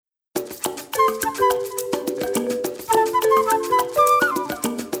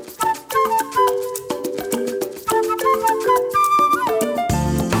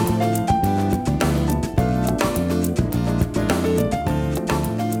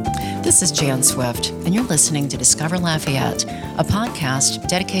This is Jan Swift, and you're listening to Discover Lafayette, a podcast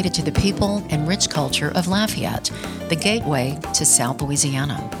dedicated to the people and rich culture of Lafayette, the gateway to South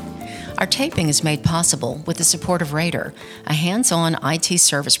Louisiana. Our taping is made possible with the support of Raider, a hands-on IT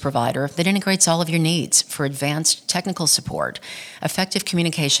service provider that integrates all of your needs for advanced technical support, effective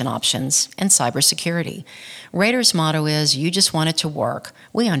communication options, and cybersecurity. Raider's motto is, "You just want it to work.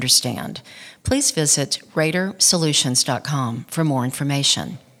 We understand." Please visit RaiderSolutions.com for more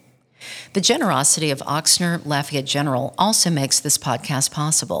information. The generosity of Ochsner Lafayette General also makes this podcast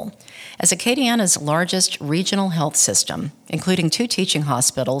possible. As Acadiana's largest regional health system, including 2 teaching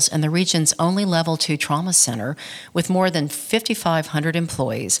hospitals and the region's only Level 2 trauma center with more than 5,500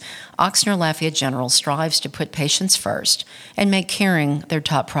 employees, Ochsner Lafayette General strives to put patients first and make caring their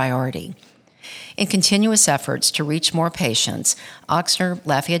top priority. In continuous efforts to reach more patients, Ochsner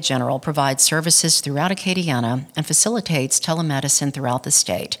Lafayette General provides services throughout Acadiana and facilitates telemedicine throughout the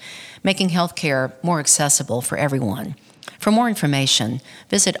state, making health care more accessible for everyone. For more information,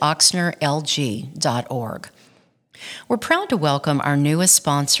 visit oxnerlg.org. We're proud to welcome our newest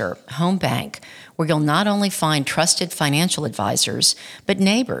sponsor, Home Bank, where you'll not only find trusted financial advisors, but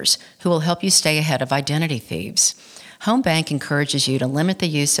neighbors who will help you stay ahead of identity thieves. Home Bank encourages you to limit the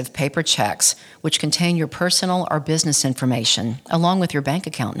use of paper checks, which contain your personal or business information, along with your bank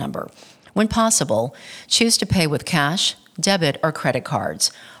account number. When possible, choose to pay with cash, debit, or credit cards,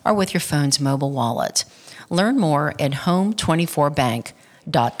 or with your phone's mobile wallet. Learn more at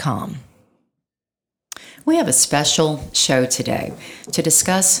home24bank.com. We have a special show today to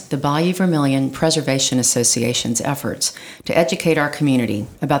discuss the Bayou Vermilion Preservation Association's efforts to educate our community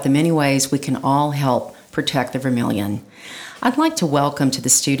about the many ways we can all help protect the Vermilion. I'd like to welcome to the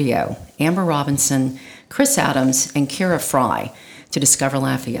studio Amber Robinson, Chris Adams, and Kira Fry to Discover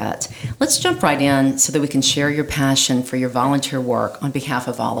Lafayette. Let's jump right in so that we can share your passion for your volunteer work on behalf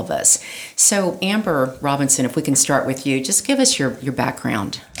of all of us. So Amber Robinson, if we can start with you, just give us your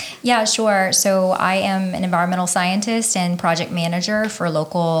background. Yeah, sure. So I am an environmental scientist and project manager for a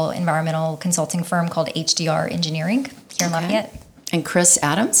local environmental consulting firm called HDR Engineering here in Lafayette. And Chris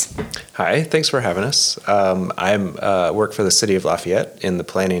Adams? Hi, thanks for having us. I work for the City of Lafayette in the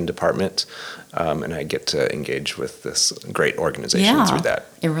planning department, and I get to engage with this great organization through that.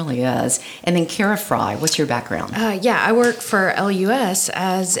 It really is. And then Kira Fry, what's your background? I work for LUS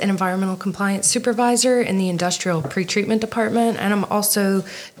as an environmental compliance supervisor in the industrial pretreatment department, and I'm also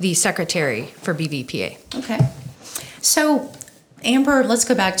the secretary for BVPA. Okay. So, Amber, let's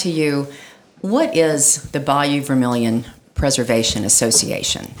go back to you. What is the Bayou Vermilion Preservation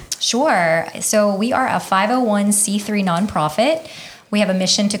Association? Sure. So we are a 501c3 nonprofit. We have a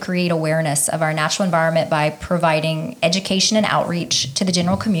mission to create awareness of our natural environment by providing education and outreach to the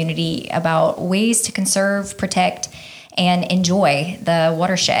general community about ways to conserve, protect, and enjoy the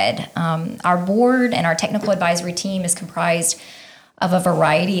watershed. Our board and our technical advisory team is comprised of a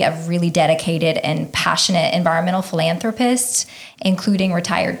variety of really dedicated and passionate environmental philanthropists, including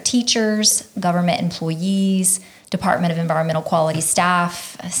retired teachers, government employees, Department of Environmental Quality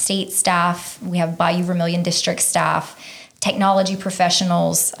staff, state staff. We have Bayou Vermilion District staff, technology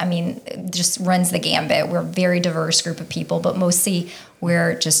professionals. I mean, it just runs the gambit. We're a very diverse group of people, but mostly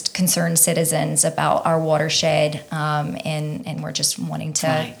we're just concerned citizens about our watershed, and we're just wanting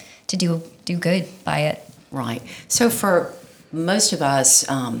to do good by it. Right. So for most of us,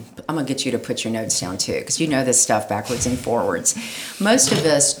 I'm going to get you to put your notes down too, because you know this stuff backwards and forwards. Most of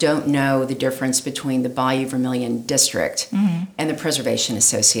us don't know the difference between the Bayou Vermilion District and the Preservation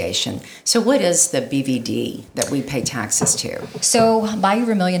Association. So what is the BVD that we pay taxes to? So Bayou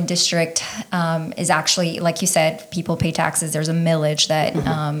Vermilion District is actually, like you said, people pay taxes. There's a millage that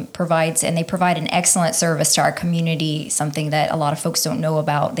provides, and they provide an excellent service to our community, something that a lot of folks don't know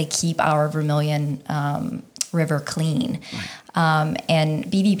about. They keep our Vermilion River clean. And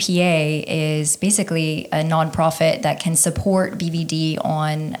BVPA is basically a nonprofit that can support BVD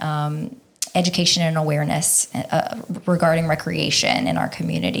on education and awareness regarding recreation in our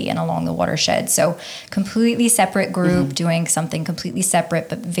community and along the watershed. So completely separate group doing something completely separate,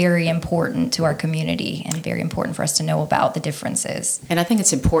 but very important to our community and very important for us to know about the differences. And I think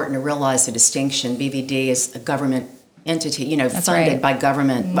it's important to realize the distinction. BVD is a government entity, That's funded right. by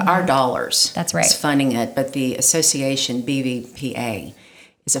government, by our dollars. That's right. It's funding it, but the association, BVPA,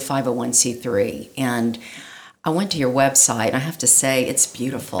 is a 501c3. And I went to your website. I have to say, it's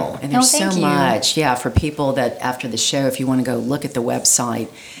beautiful. And there's thank so you. much. Yeah, for people that after the show, if you want to go look at the website,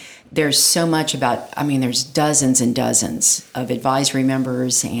 there's so much about, there's dozens and dozens of advisory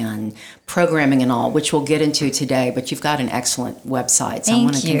members and programming and all, which we'll get into today, but you've got an excellent website. So I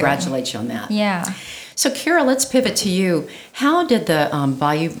want to congratulate you on that. Yeah. So, Kara, let's pivot to you. How did the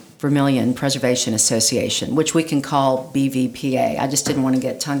Bayou Vermilion Preservation Association, which we can call BVPA, I just didn't want to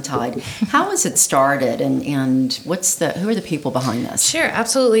get tongue-tied, how was it started, and who are the people behind this? Sure,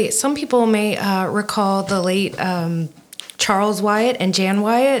 absolutely. Some people may recall the late Charles Wyatt and Jan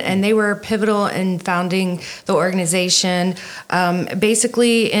Wyatt, and they were pivotal in founding the organization.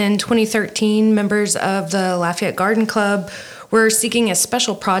 Basically, in 2013, members of the Lafayette Garden Club were seeking a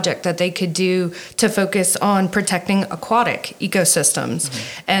special project that they could do to focus on protecting aquatic ecosystems.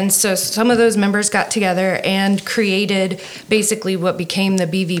 Mm-hmm. And so some of those members got together and created basically what became the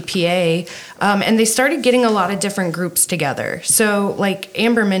BVPA. And they started getting a lot of different groups together. So like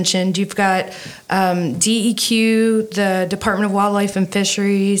Amber mentioned, you've got DEQ, the Department of Wildlife and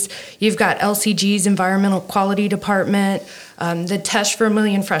Fisheries. You've got LCG's Environmental Quality Department, the Teche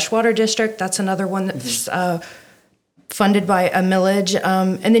Vermilion Freshwater District. That's another one that's funded by a millage.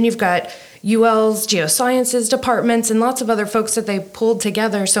 And then you've got UL's geosciences departments and lots of other folks that they pulled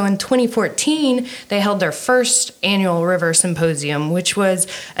together. So in 2014, they held their first annual river symposium, which was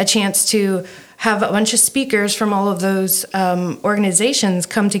a chance to have a bunch of speakers from all of those organizations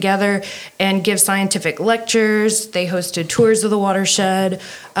come together and give scientific lectures. They hosted tours of the watershed,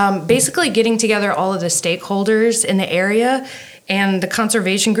 basically getting together all of the stakeholders in the area and the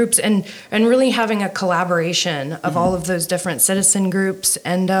conservation groups, and really having a collaboration of all of those different citizen groups.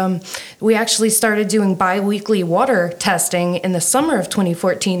 And we actually started doing bi-weekly water testing in the summer of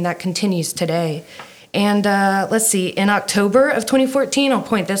 2014. That continues today. And let's see, in October of 2014, I'll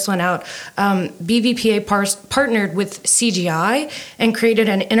point this one out, BVPA partnered with CGI and created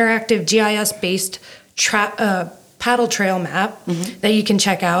an interactive GIS-based paddle trail map that you can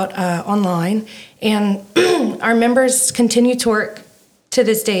check out online. And our members continue to work to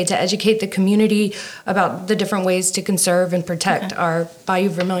this day to educate the community about the different ways to conserve and protect our Bayou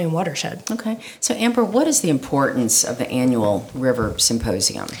Vermilion watershed. Okay. So, Amber, what is the importance of the annual River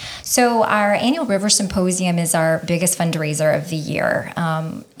Symposium? So our annual River Symposium is our biggest fundraiser of the year.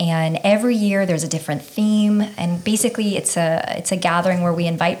 And every year there's a different theme. And basically it's a gathering where we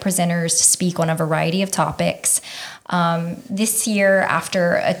invite presenters to speak on a variety of topics. This year,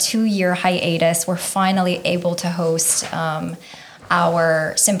 after a 2-year hiatus, we're finally able to host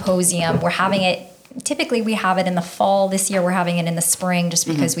our symposium. We're having it, typically we have it in the fall. This year we're having it in the spring just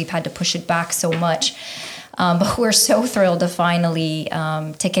because we've had to push it back so much. But we're so thrilled to finally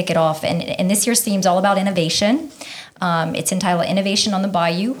to kick it off. And this year's theme is all about innovation. It's entitled Innovation on the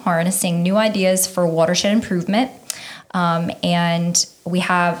Bayou, Harnessing New Ideas for Watershed Improvement. And we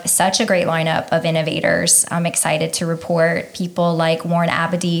have such a great lineup of innovators. I'm excited to report people like Warren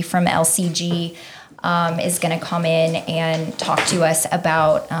Abadie from LCG is going to come in and talk to us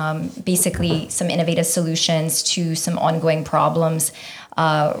about basically some innovative solutions to some ongoing problems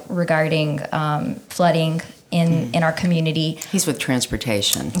regarding flooding in our community. He's with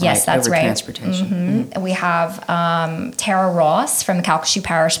transportation. Yes, that's right. Transportation. We have Tara Ross from Calcasieu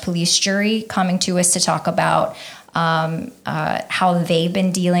Parish Police Jury coming to us to talk about how they've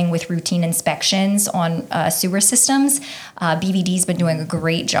been dealing with routine inspections on sewer systems. BVD's been doing a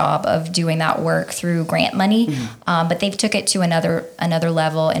great job of doing that work through grant money, but they've took it to another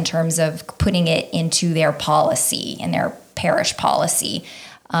level in terms of putting it into their policy and their parish policy.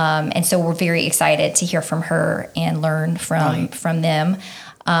 And so we're very excited to hear from her and learn from them.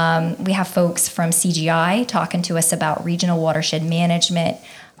 We have folks from CGI talking to us about regional watershed management.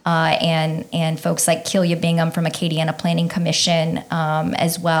 And folks like Kelia Bingham from Acadiana Planning Commission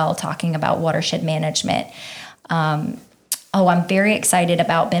as well, talking about watershed management. I'm very excited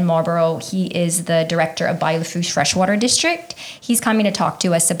about Ben Marlborough. He is the director of Bayou Lafourche Freshwater District. He's coming to talk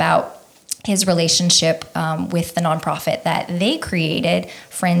to us about his relationship with the nonprofit that they created,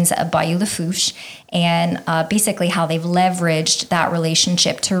 Friends of Bayou Lafourche, and basically how they've leveraged that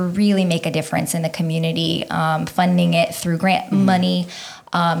relationship to really make a difference in the community, funding it through grant money.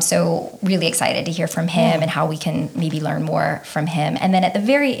 So really excited to hear from him and how we can maybe learn more from him. And then at the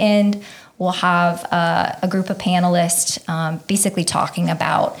very end, we'll have a group of panelists basically talking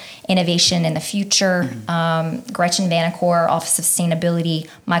about innovation in the future. Gretchen Vanacore, Office of Sustainability,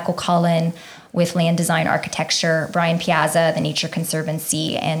 Michael Cullen with Land Design Architecture, Brian Piazza, the Nature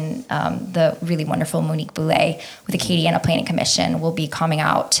Conservancy, and the really wonderful Monique Boulay with the Acadiana Planning Commission will be coming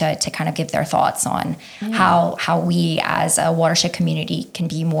out to kind of give their thoughts on how we as a watershed community can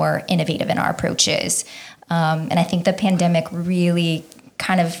be more innovative in our approaches. And I think the pandemic really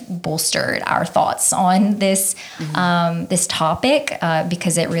kind of bolstered our thoughts on this this topic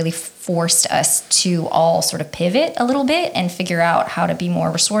because it really forced us to all sort of pivot a little bit and figure out how to be more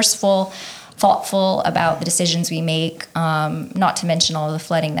resourceful thoughtful about the decisions we make, not to mention all of the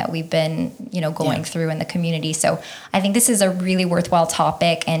flooding that we've been, going through in the community. So I think this is a really worthwhile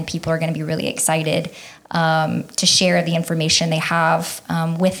topic, and people are going to be really excited to share the information they have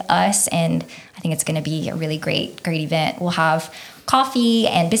with us. And I think it's going to be a really great event. We'll have coffee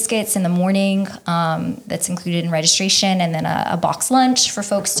and biscuits in the morning that's included in registration, and then a box lunch for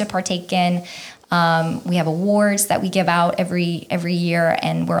folks to partake in. We have awards that we give out every year,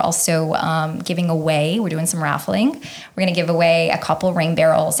 and we're also giving away, we're doing some raffling. We're going to give away a couple rain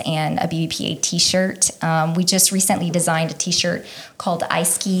barrels and a BBPA t-shirt. We just recently designed a t-shirt called I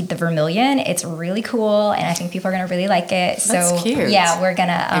Skied the Vermilion. It's really cool, and I think people are going to really like it. That's cute. Yeah, we're going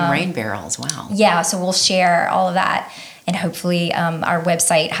to... and rain barrels, wow. Yeah, so we'll share all of that. And hopefully our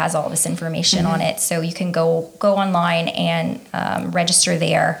website has all this information on it. So you can go online and register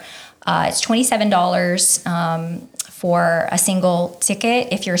there. It's $27 for a single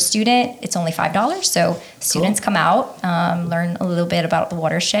ticket. If you're a student, it's only $5. So students come out, learn a little bit about the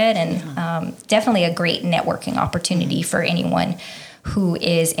watershed, and definitely a great networking opportunity for anyone who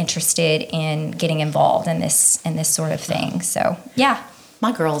is interested in getting involved in this sort of thing. So, yeah.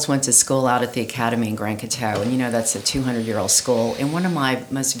 My girls went to school out at the academy in Grand Coteau, and that's a 200-year-old school. And one of my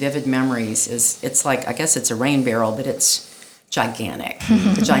most vivid memories is, it's like, I guess it's a rain barrel, but it's gigantic,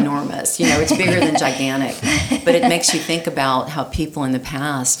 ginormous. It's bigger than gigantic. But it makes you think about how people in the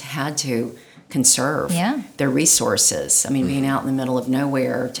past had to conserve their resources. I mean, being out in the middle of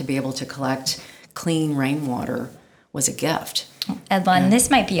nowhere to be able to collect clean rainwater was a gift. Edlon, this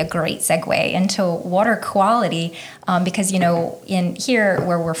might be a great segue into water quality because, in here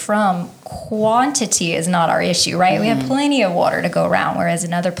where we're from, quantity is not our issue, right? We have plenty of water to go around, whereas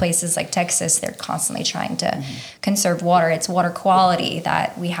in other places like Texas, they're constantly trying to conserve water. It's water quality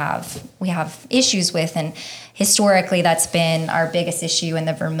that we have issues with, and historically that's been our biggest issue in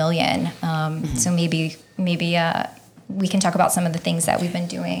the Vermilion. So maybe we can talk about some of the things that we've been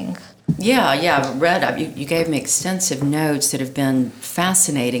doing. Yeah, Red, you gave me extensive notes that have been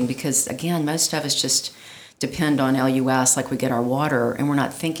fascinating because, again, most of us just depend on LUS like we get our water, and we're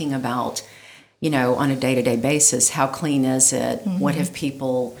not thinking about, on a day-to-day basis, how clean is it? What have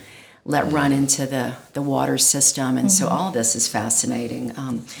people let run into the water system? And so all of this is fascinating.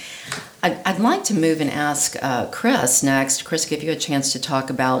 I'd like to move and ask Chris next. Chris, give you a chance to talk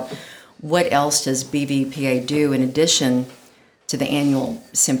about what else does BVPA do in addition to the annual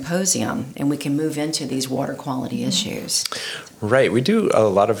symposium, and we can move into these water quality issues. Right. We do a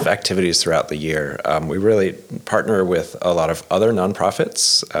lot of activities throughout the year. We really partner with a lot of other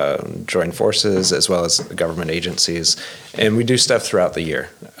nonprofits, join forces, as well as government agencies, and we do stuff throughout the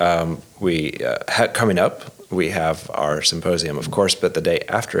year. Coming up, we have our symposium, of course, but the day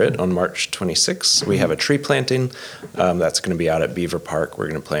after it, on March 26th, we have a tree planting. That's going to be out at Beaver Park. We're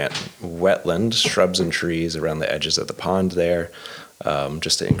going to plant wetland shrubs and trees around the edges of the pond there,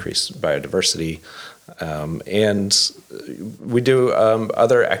 just to increase biodiversity. And we do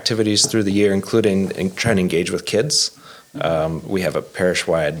other activities through the year, including trying to engage with kids. We have a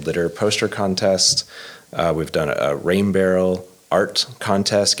parish-wide litter poster contest. We've done a rain barrel art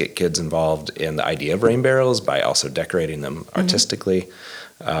contest, get kids involved in the idea of rain barrels by also decorating them artistically,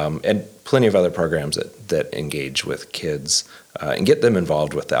 and plenty of other programs that engage with kids and get them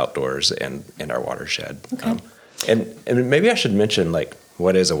involved with the outdoors and our watershed. Okay. And maybe I should mention,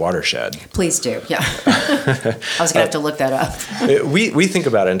 what is a watershed? Please do, yeah. I was going to have to look that up. We think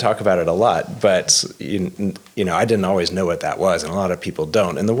about it and talk about it a lot, but I didn't always know what that was, and a lot of people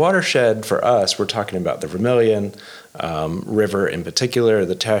don't. And the watershed for us, we're talking about the Vermilion River in particular,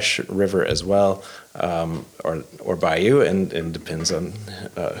 the Teche River as well, or bayou, and depends on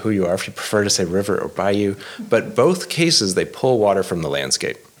who you are, if you prefer to say river or bayou. But both cases, they pull water from the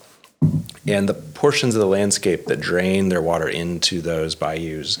landscape. And the portions of the landscape that drain their water into those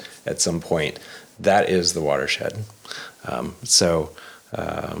bayous at some point, that is the watershed. So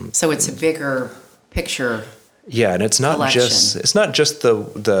it's a bigger picture. Yeah, and it's not collection. just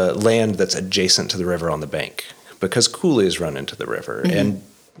the land that's adjacent to the river on the bank, because coulees run into the river, and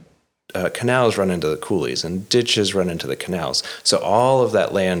canals run into the coulees, and ditches run into the canals. So all of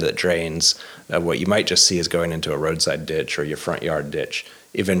that land that drains, what you might just see is going into a roadside ditch or your front yard ditch,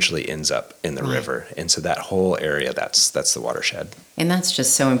 eventually ends up in the river. And so that whole area, that's the watershed. And that's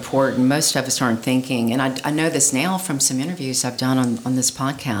just so important. Most of us aren't thinking, and I know this now from some interviews I've done on this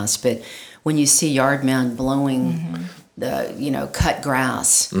podcast, but when you see yard men blowing the cut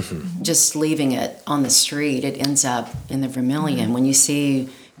grass, just leaving it on the street, it ends up in the Vermilion. When you see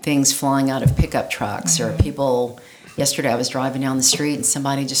things flying out of pickup trucks or people... Yesterday I was driving down the street and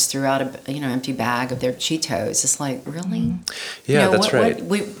somebody just threw out a empty bag of their Cheetos. It's like, really? Yeah, that's right.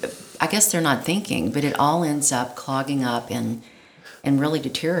 I guess they're not thinking, but it all ends up clogging up and really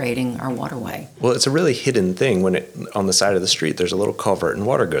deteriorating our waterway. Well, it's a really hidden thing when on the side of the street there's a little culvert and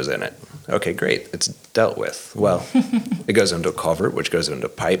water goes in it. Okay, great, it's dealt with. Well, it goes into a culvert, which goes into a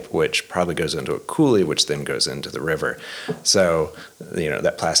pipe, which probably goes into a coulee, which then goes into the river. So,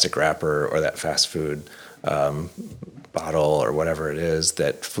 that plastic wrapper or that fast food bottle or whatever it is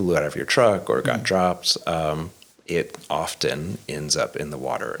that flew out of your truck or got dropped, it often ends up in the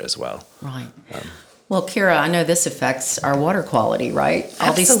water as well. Right. Well, Kira, I know this affects our water quality, right?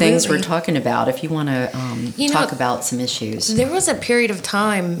 All these things we're talking about. If you want to talk about some issues. There was a period of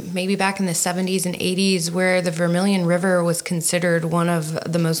time, maybe back in the 70s and 80s, where the Vermilion River was considered one of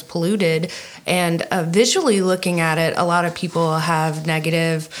the most polluted. And visually looking at it, a lot of people have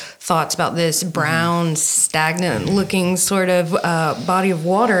negative thoughts about this brown, stagnant-looking sort of body of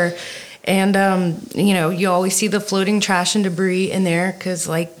water. And, you always see the floating trash and debris in there because,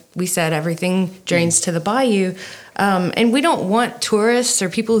 like we said, everything drains to the bayou. And we don't want tourists or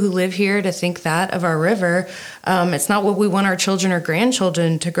people who live here to think that of our river. It's not what we want our children or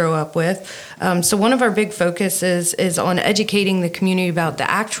grandchildren to grow up with. So one of our big focuses is on educating the community about the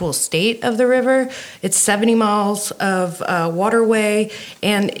actual state of the river. It's 70 miles of waterway,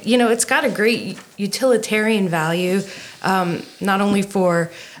 and, it's got a great utilitarian value, not only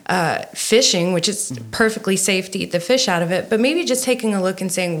for fishing, which is perfectly safe to eat the fish out of it, but maybe just taking a look and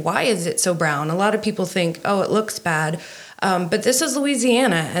saying, why is it so brown? A lot of people think, oh, it looks bad, but this is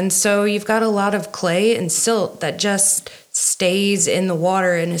Louisiana, and so you've got a lot of clay and silt that just stays in the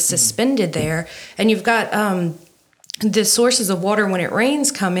water and is suspended there, and you've got the sources of water when it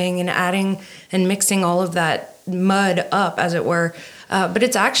rains coming and adding and mixing all of that mud up, as it were. But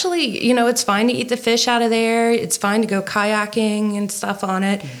it's actually, it's fine to eat the fish out of there. It's fine to go kayaking and stuff on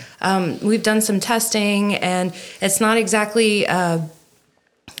it. We've done some testing, and it's not exactly,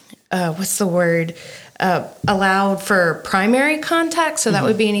 allowed for primary contact. So that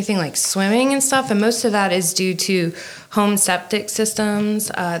would be anything like swimming and stuff. And most of that is due to home septic systems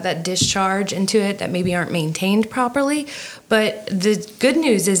that discharge into it that maybe aren't maintained properly. But the good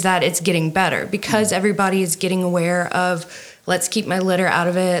news is that it's getting better because everybody is getting aware of, let's keep my litter out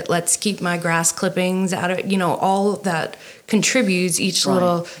of it. Let's keep my grass clippings out of it. All that contributes, each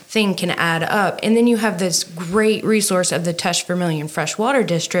little thing can add up. And then you have this great resource of the Teche Vermilion Freshwater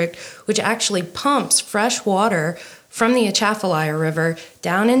District, which actually pumps fresh water from the Atchafalaya River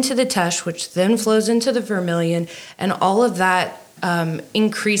down into the Teche, which then flows into the Vermilion. And all of that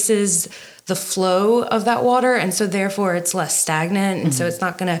increases the flow of that water, and so therefore it's less stagnant, and so it's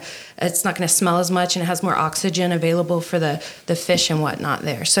not gonna smell as much, and it has more oxygen available for the fish and whatnot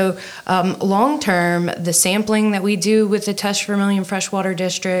there. So long term, the sampling that we do with the Teche Vermilion Freshwater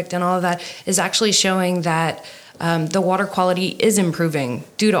District and all of that is actually showing that the water quality is improving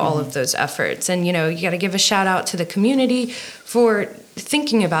due to all of those efforts. And you got to give a shout out to the community for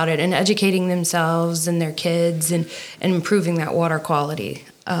thinking about it and educating themselves and their kids and improving that water quality.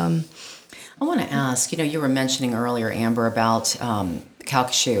 I want to ask, you were mentioning earlier, Amber, about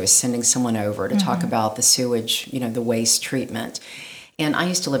Calcasieu is sending someone over to talk about the sewage, the waste treatment. And I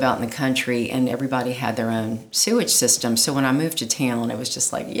used to live out in the country, and everybody had their own sewage system. So when I moved to town, it was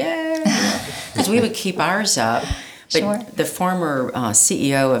just like, yay, because we would keep ours up. But the former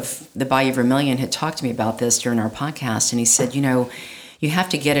CEO of the Bayou Vermilion had talked to me about this during our podcast, and he said, you have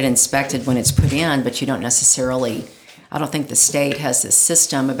to get it inspected when it's put in, but you don't necessarily... I don't think the state has this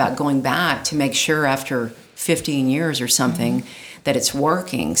system about going back to make sure after 15 years or something that it's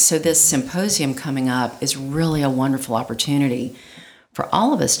working. So this symposium coming up is really a wonderful opportunity for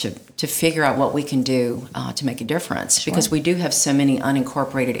all of us to figure out what we can do to make a difference. Because we do have so many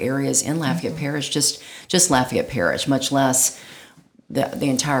unincorporated areas in Lafayette Parish, just Lafayette Parish, much less the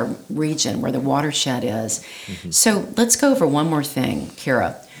entire region where the watershed is. So let's go over one more thing,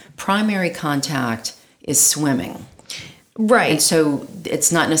 Kira. Primary contact is swimming. Right. And so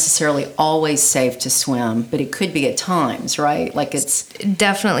it's not necessarily always safe to swim, but it could be at times, right? Like it's...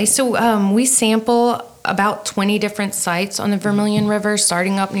 Definitely. So we sample about 20 different sites on the Vermilion River,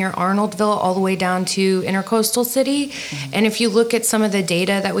 starting up near Arnoldville all the way down to Intercoastal City. And if you look at some of the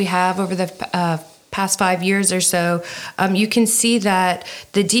data that we have over the past 5 years or so, you can see that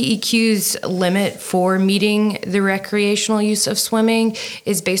the DEQ's limit for meeting the recreational use of swimming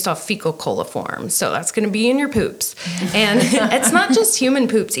is based off fecal coliform. So that's going to be in your poops. And it's not just human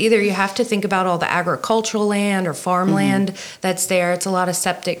poops either. You have to think about all the agricultural land or farmland that's there. It's a lot of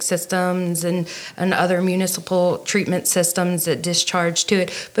septic systems and other municipal treatment systems that discharge to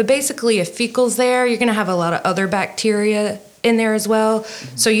it. But basically, if fecal's there, you're going to have a lot of other bacteria in there as well.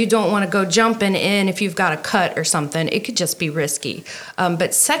 So you don't want to go jumping in if you've got a cut or something. It could just be risky.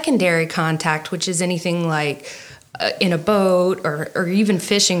 But secondary contact, which is anything like in a boat or even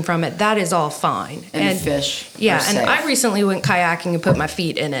fishing from it, that is all fine. And fish. Yeah, are and safe. I recently went kayaking and put my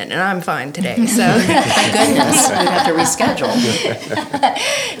feet in it, and I'm fine today. So Thank goodness. We'd have to reschedule.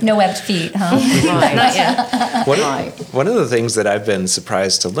 No webbed feet, huh? Right. not yet. One of the things that I've been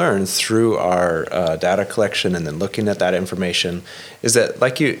surprised to learn through our data collection and then looking at that information is that,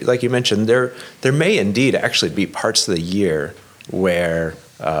 like you mentioned, there may indeed actually be parts of the year where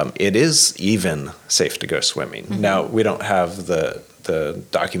it is even safe to go swimming. Mm-hmm. Now, we don't have the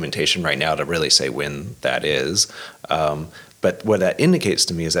documentation right now to really say when that is. But what that indicates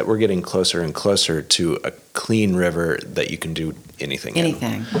to me is that we're getting closer and closer to a clean river that you can do anything in.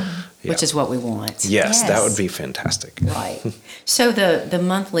 Which is what we want. Yes, that would be fantastic. Right. So the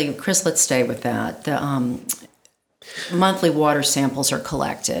monthly, Chris, let's stay with that. The monthly water samples are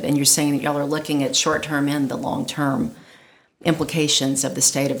collected, and you're saying that y'all are looking at short-term and the long-term implications of the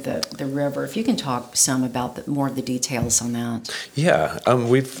state of the river. If you can talk some about more of the details on that. Yeah,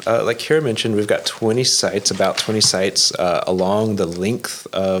 we've like Kira mentioned, we've got about 20 sites along the length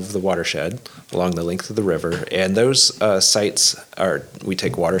of the watershed, along the length of the river, and those sites we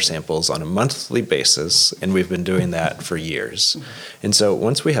take water samples on a monthly basis, and we've been doing that for years. Mm-hmm. And so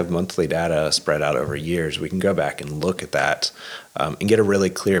once we have monthly data spread out over years, we can go back and look at that and get a really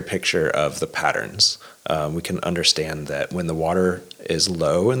clear picture of the patterns. We can understand that when the water is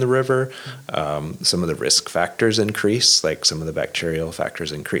low in the river, some of the risk factors increase, like some of the bacterial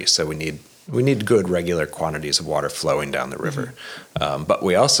factors increase. So we need good regular quantities of water flowing down the river. Mm-hmm. But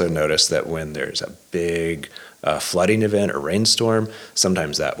we also notice that when there's a big flooding event or rainstorm,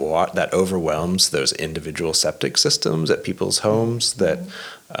 sometimes that overwhelms those individual septic systems at people's homes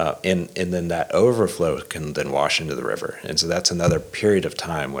and then that overflow can then wash into the river. And so that's another period of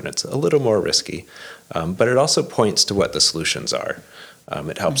time when it's a little more risky. But it also points to what the solutions are.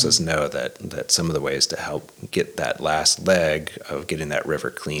 It helps us know that some of the ways to help get that last leg of getting that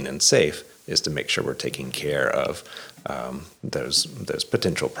river clean and safe is to make sure we're taking care of those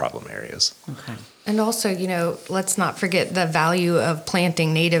potential problem areas. Okay. And also, let's not forget the value of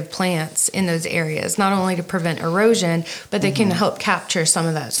planting native plants in those areas, not only to prevent erosion, but they can help capture some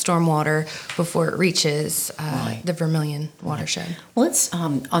of that stormwater before it reaches the Vermilion watershed. Well, let's,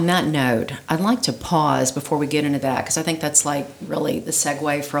 on that note, I'd like to pause before we get into that, because I think that's like really the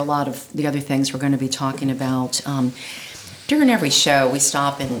segue for a lot of the other things we're going to be talking about. During every show, we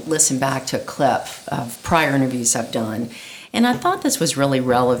stop and listen back to a clip of prior interviews I've done. And I thought this was really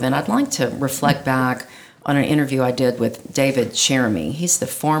relevant. I'd like to reflect back on an interview I did with David Cheremy. He's the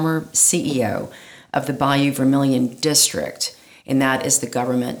former CEO of the Bayou Vermilion District, and that is the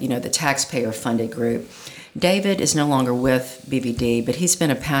government, the taxpayer-funded group. David is no longer with BVD, but he's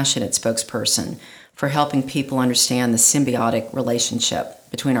been a passionate spokesperson for helping people understand the symbiotic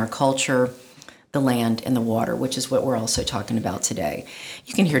relationship between our culture, the land, and the water, which is what we're also talking about today.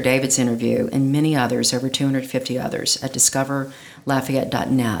 You can hear David's interview and many others, over 250 others, at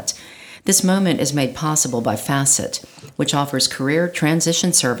discoverlafayette.net. This moment is made possible by Facet, which offers career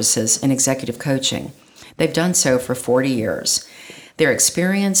transition services and executive coaching. They've done so for 40 years. Their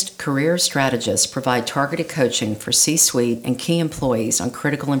experienced career strategists provide targeted coaching for C-suite and key employees on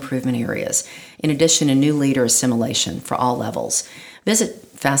critical improvement areas, in addition to new leader assimilation for all levels.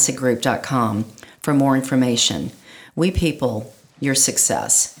 Visit facetgroup.com for more information. We people, your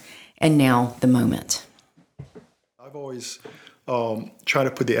success. And now, the moment. I've always tried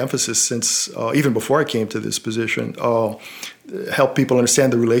to put the emphasis since, even before I came to this position, help people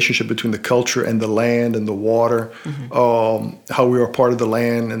understand the relationship between the culture and the land and the water, how we are part of the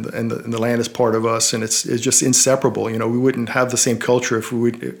land and the land is part of us, and it's just inseparable. We wouldn't have the same culture if we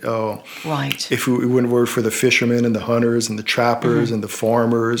weren't for the fishermen and the hunters and the trappers and the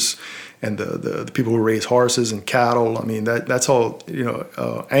farmers and the people who raise horses and cattle. I mean, that's all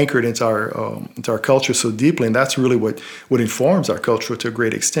anchored into our culture so deeply, and that's really what informs our culture to a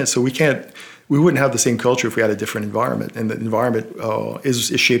great extent. So we wouldn't have the same culture if we had a different environment, and the environment is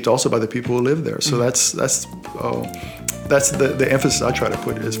shaped also by the people who live there. So that's the emphasis I try to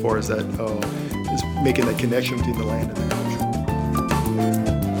put as far as that is making that connection between the land and the culture.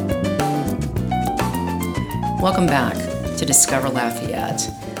 Welcome back to Discover Lafayette.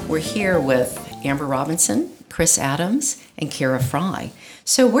 We're here with Amber Robinson, Chris Adams, and Kira Fry.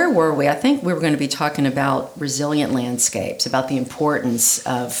 So where were we? I think we were going to be talking about resilient landscapes, about the importance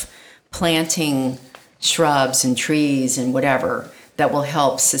of planting shrubs and trees and whatever that will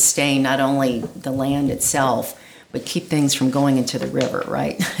help sustain not only the land itself, but keep things from going into the river,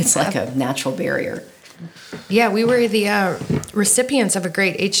 right? It's like a natural barrier. Yeah, we were the recipients of a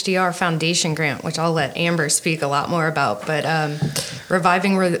great HDR Foundation grant, which I'll let Amber speak a lot more about, but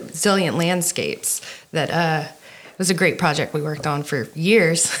Reviving Resilient Landscapes, that was a great project we worked on for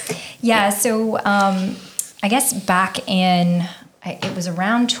years. Yeah, so I guess back in, it was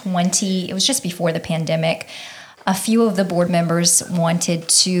around it was just before the pandemic, a few of the board members wanted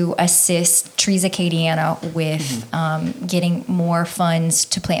to assist Trees Acadiana with getting more funds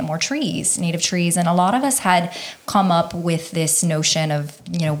to plant more trees, native trees. And a lot of us had come up with this notion of,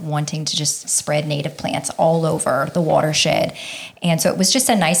 wanting to just spread native plants all over the watershed. And so it was just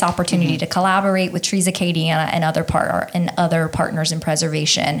a nice opportunity to collaborate with Trees Acadiana and other partners in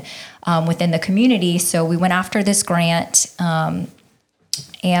preservation within the community. So we went after this grant,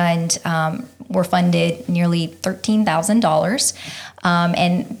 and were funded nearly $13,000.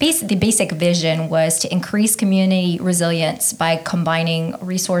 And the basic vision was to increase community resilience by combining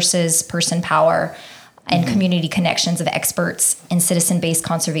resources, person power, and community connections of experts and citizen-based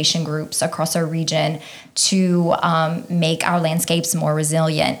conservation groups across our region to make our landscapes more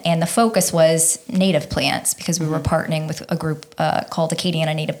resilient. And the focus was native plants, because we were partnering with a group called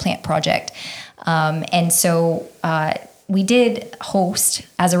Acadiana Native Plant Project. And so we did host,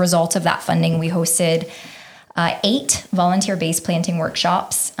 as a result of that funding, we hosted 8 volunteer-based planting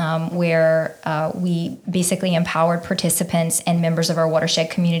workshops where we basically empowered participants and members of our watershed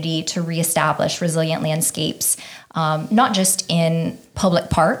community to reestablish resilient landscapes, not just in public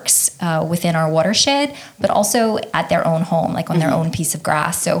parks within our watershed, but also at their own home, like on their own piece of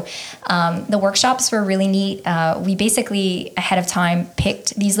grass. So the workshops were really neat. We basically, ahead of time,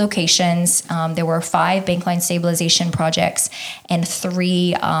 picked these locations. There were 5 bankline stabilization projects and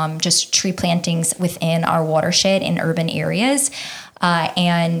 3 just tree plantings within our watershed in urban areas.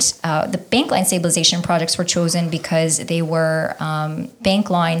 The bankline stabilization projects were chosen because they were bank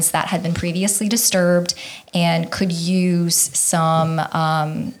lines that had been previously disturbed and could use some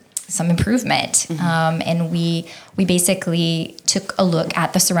improvement. And we basically took a look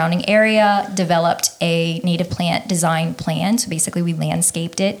at the surrounding area, developed a native plant design plan. So basically we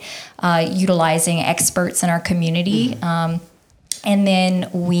landscaped it, utilizing experts in our community. And then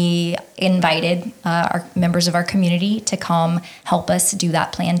we invited our members of our community to come help us do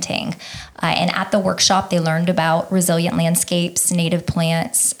that planting. And at the workshop, they learned about resilient landscapes, native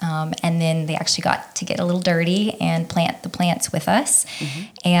plants, and then they actually got to get a little dirty and plant the plants with us.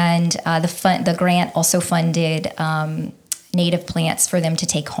 And the grant also funded native plants for them to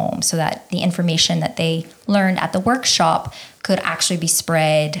take home, so that the information that they learned at the workshop could actually be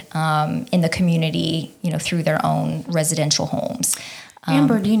spread in the community, through their own residential homes.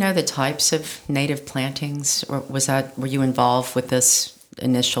 Amber, do you know the types of native plantings, or were you involved with this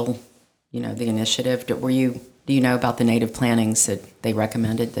initial, the initiative? Do you know about the native plantings that they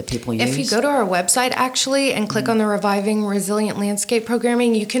recommended that people use? If you go to our website, actually, and click on the Reviving Resilient Landscape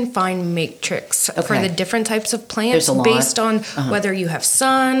Programming, you can find matrix for the different types of plants based on whether you have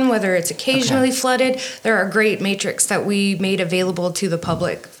sun, whether it's occasionally flooded. There are great matrix that we made available to the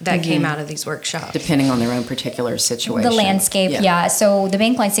public that came out of these workshops. Depending on their own particular situation. The landscape, yeah. So the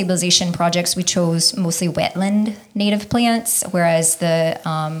bankline stabilization projects, we chose mostly wetland native plants, whereas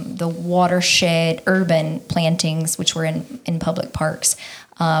the watershed urban plantings, which were in public parks,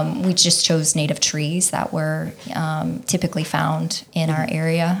 we just chose native trees that were typically found in our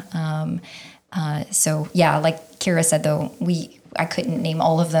area. So yeah, like Kira said, though, I couldn't name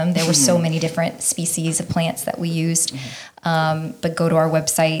all of them. There were so many different species of plants that we used. But go to our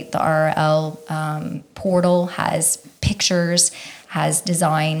website. The RL portal has pictures, has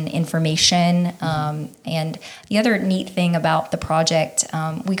design information. And the other neat thing about the project,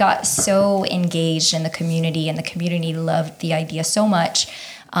 we got so engaged in the community, and the community loved the idea so much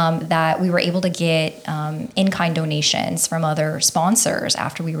that we were able to get in-kind donations from other sponsors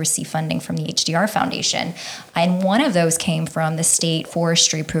after we received funding from the HDR Foundation. And one of those came from the state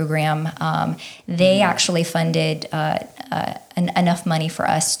forestry program. They actually funded enough money for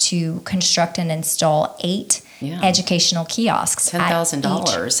us to construct and install 8 educational kiosks.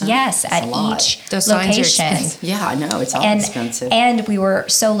 $10,000. Yes, at each Those signs are location. expensive. Yeah, I know. It's all expensive. And we were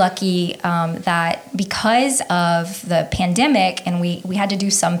so lucky that because of the pandemic, and we had to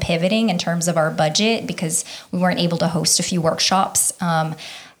do some pivoting in terms of our budget because we weren't able to host a few workshops,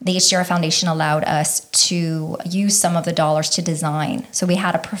 the HDR Foundation allowed us to use some of the dollars to design. So we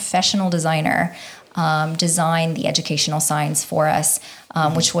had a professional designer design the educational signs for us,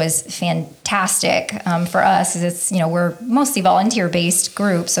 which was fantastic for us. It's we're mostly volunteer-based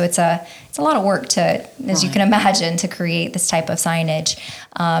group, so it's it's a lot of work to, as you can imagine, to create this type of signage.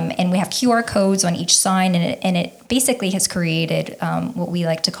 And we have QR codes on each sign, and it basically has created what we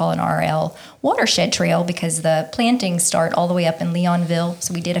like to call an RL watershed trail, because the plantings start all the way up in Leonville.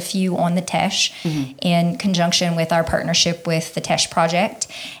 So we did a few on the Teche in conjunction with our partnership with the Teche Project,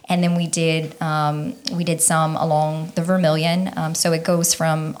 and then we did some along the Vermilion. So it goes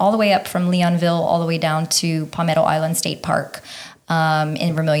from all the way up from Leonville all the way down to Palmetto Island State Park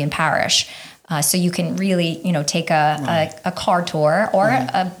in Vermilion Parish. So you can really, take a car tour or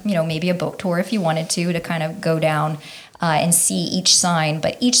maybe a boat tour if you wanted to kind of go down and see each sign.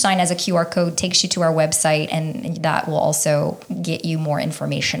 But each sign has a QR code, takes you to our website, and that will also get you more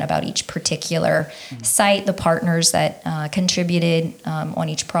information about each particular site, the partners that contributed on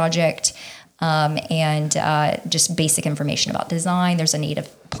each project, and just basic information about design. There's a native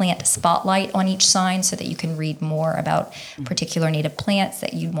plant spotlight on each sign so that you can read more about particular native plants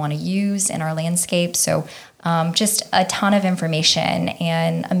that you'd want to use in our landscape. So just a ton of information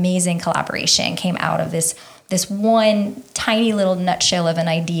and amazing collaboration came out of this one tiny little nutshell of an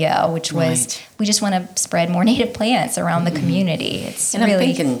idea, which was we just want to spread more native plants around the community. And I'm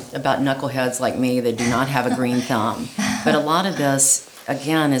thinking about knuckleheads like me that do not have a green thumb. But a lot of this,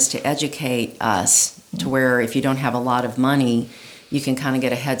 again, is to educate us to where if you don't have a lot of money, you can kind of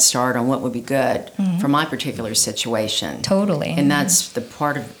get a head start on what would be good for my particular situation. Totally. And that's the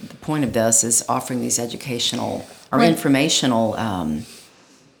point of this is offering these educational or informational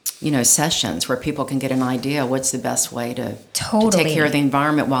sessions where people can get an idea what's the best way to take care of the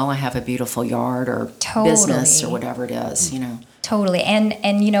environment while I have a beautiful yard or business or whatever it is, Totally. And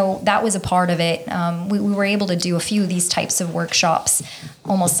that was a part of it. We were able to do a few of these types of workshops,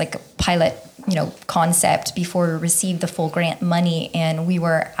 almost like a pilot, concept before we received the full grant money. And we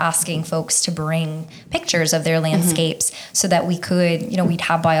were asking folks to bring pictures of their landscapes so that we could, we'd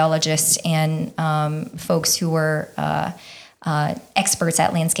have biologists and folks who were experts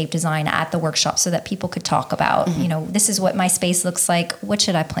at landscape design at the workshop so that people could talk about, this is what my space looks like. What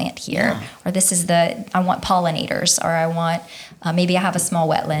should I plant here? Yeah. Or this is I want pollinators, or I want, maybe I have a small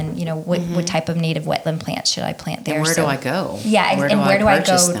wetland, what type of native wetland plants should I plant there? And where do I go? Yeah. Where do I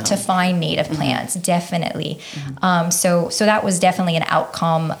go to find native plants? Definitely. So that was definitely an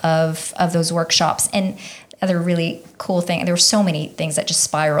outcome of those workshops. And other really cool thing, there were so many things that just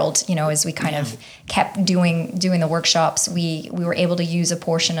spiraled, as we kind of kept doing the workshops. We were able to use a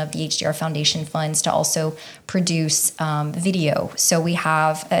portion of the HDR Foundation funds to also produce video. So we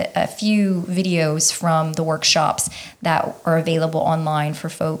have a few videos from the workshops that are available online for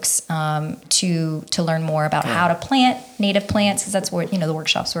folks to learn more about how to plant native plants, because that's what the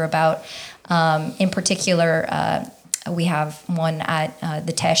workshops were about. In particular, we have one at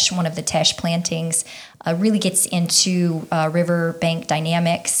the Teche, one of the Teche plantings, really gets into river bank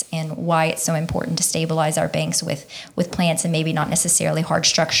dynamics and why it's so important to stabilize our banks with plants, and maybe not necessarily hard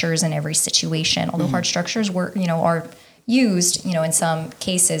structures in every situation, although hard structures are used, in some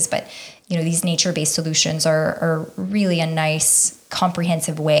cases, but these nature-based solutions are really a nice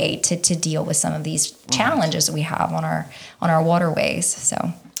comprehensive way to deal with some of these challenges that we have on our waterways.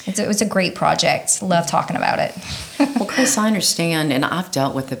 So it was a great project. Love talking about it. Well, Chris, I understand, and I've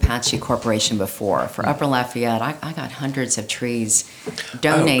dealt with Apache Corporation before. For Upper Lafayette, I got hundreds of trees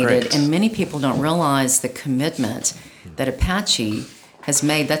donated, and many people don't realize the commitment that Apache has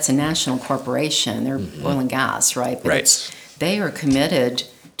made. That's a national corporation. They're oil and gas, right? But they are committed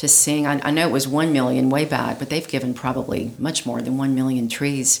to seeing, I know it was 1 million way back, but they've given probably much more than 1 million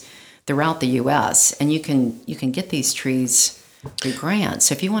trees throughout the U.S., and you can get these trees through grants.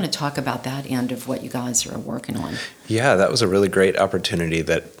 So if you want to talk about that end of what you guys are working on. Yeah, that was a really great opportunity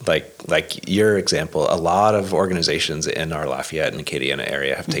that, like your example, a lot of organizations in our Lafayette and Acadiana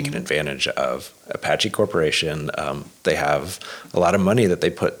area have taken advantage of Apache Corporation. They have a lot of money that they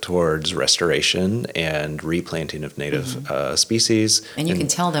put towards restoration and replanting of native species. And you can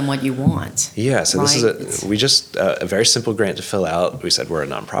tell them what you want. Yeah, so this is a very simple grant to fill out. We said we're a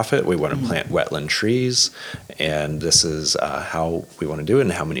nonprofit. We want to plant wetland trees, and this is how we want to do it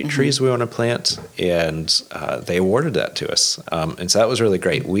and how many trees we want to plant. And they awarded that to us. And so that was really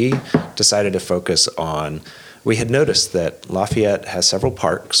great. We decided to focus on, we had noticed that Lafayette has several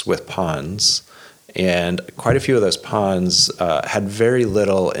parks with ponds, and quite a few of those ponds had very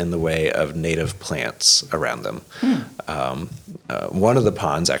little in the way of native plants around them. one of the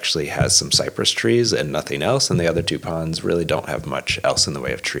ponds actually has some cypress trees and nothing else, and the other 2 ponds really don't have much else in the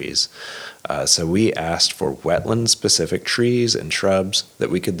way of trees. So we asked for wetland-specific trees and shrubs that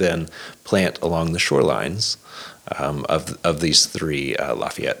we could then plant along the shorelines of these 3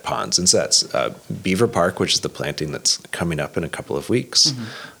 Lafayette ponds. And so that's Beaver Park, which is the planting that's coming up in a couple of weeks.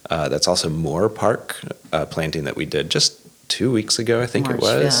 That's also Moore Park planting that we did just 2 weeks ago, I think March it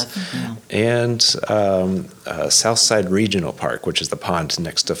was. 5th, yeah. And Southside Regional Park, which is the pond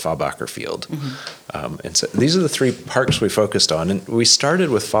next to Faubacker Field. And so these are the 3 parks we focused on. And we started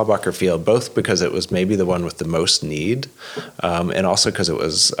with Faubacker Field, both because it was maybe the one with the most need, and also because it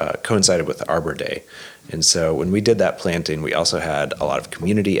was coincided with Arbor Day. And so when we did that planting, we also had a lot of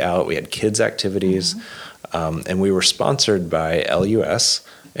community out. We had kids' activities. And we were sponsored by LUS.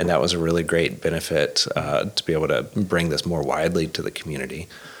 And that was a really great benefit to be able to bring this more widely to the community.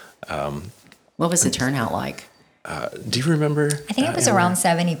 What was the turnout like? Do you remember? I think it was around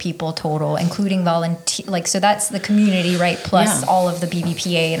 70 people total, including volunteer. So that's the community, right? Plus all of the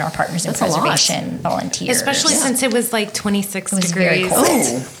BBPA and our partnents in preservation volunteers. Especially since it was like 26 It was degrees. very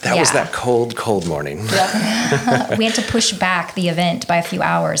cold. That was that cold morning. We had to push back the event by a few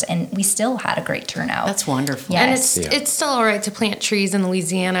hours, and we still had a great turnout. That's wonderful. Yes. And it's still all right to plant trees in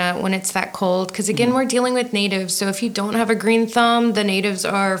Louisiana when it's that cold, because again, we're dealing with natives. So if you don't have a green thumb, the natives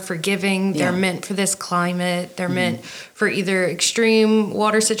are forgiving. They're meant for this climate. They're meant for either extreme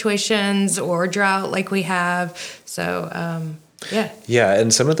water situations or drought like we have. So, Yeah,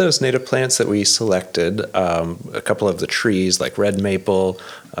 and some of those native plants that we selected, a couple of the trees like red maple,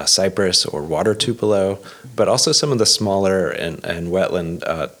 cypress, or water tupelo, but also some of the smaller and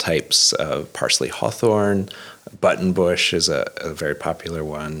wetland types, parsley hawthorn, buttonbush is a very popular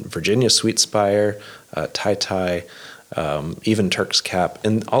one, Virginia sweetspire, tie-tie, even Turk's cap.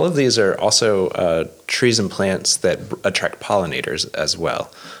 And all of these are also trees and plants that attract pollinators as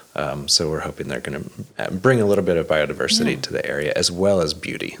well. So we're hoping they're going to bring a little bit of biodiversity to the area as well as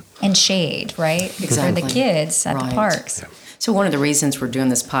beauty. And shade, right? Exactly. For the kids at the parks. Yeah. So one of the reasons we're doing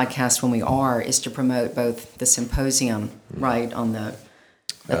this podcast when we are is to promote both the symposium, right, on the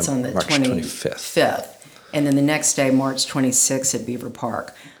March 25th. And then the next day, March 26th at Beaver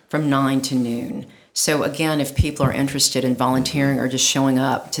Park from 9 to noon. So again, if people are interested in volunteering or just showing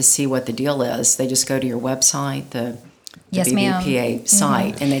up to see what the deal is, they just go to your website, the Yes, ma'am. BBPA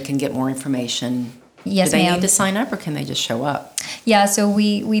site, and they can get more information. Yes, Do they ma'am. need to sign up, or can they just show up? Yeah, so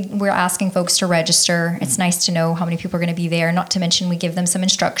we're asking folks to register. It's nice to know how many people are going to be there. Not to mention, we give them some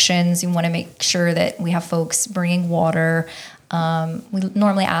instructions. We want to make sure that we have folks bringing water. We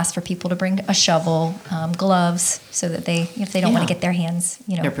normally ask for people to bring a shovel, gloves, so that if they don't want to get their hands,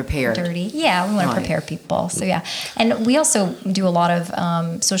 They're prepared. dirty. Yeah, we want to prepare people. So yeah, and we also do a lot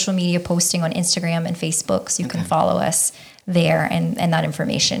of social media posting on Instagram and Facebook, so you can follow us there, and that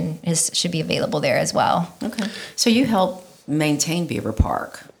information should be available there as well. Okay. So you help maintain Beaver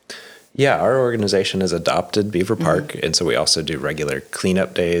Park. Yeah, our organization has adopted Beaver Park, and so we also do regular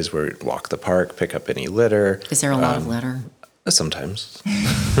cleanup days where we walk the park, pick up any litter. Is there a lot of litter? Sometimes.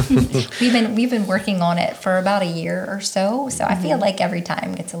 We've been working on it for about a year or so. So I feel like every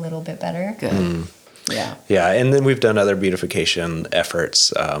time it's a little bit better. Good. Yeah. Yeah, and then we've done other beautification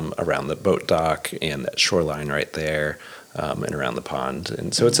efforts around the boat dock and that shoreline right there, and around the pond.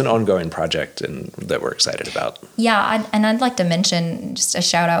 And so it's an ongoing project and that we're excited about. Yeah, I'd like to mention just a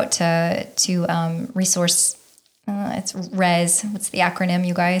shout out to Resource. It's RES. What's the acronym,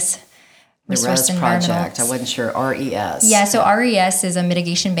 you guys? The RES project. I wasn't sure. RES. Yeah, so RES is a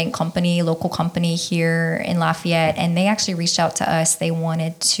mitigation bank company, local company here in Lafayette, and they actually reached out to us. They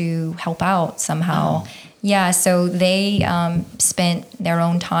wanted to help out somehow. Yeah, so they spent their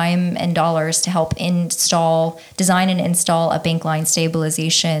own time and dollars to help design and install a bank line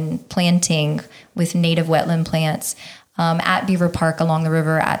stabilization planting with native wetland plants at Beaver Park along the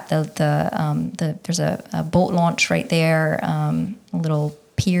river. At there's a boat launch right there, a little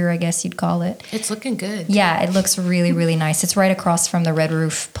pier, I guess you'd call it. It's looking good. Yeah, it looks really, really nice. It's right across from the Red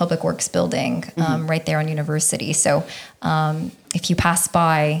Roof Public Works building, right there on University. So if you pass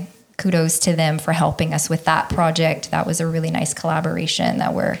by, kudos to them for helping us with that project. That was a really nice collaboration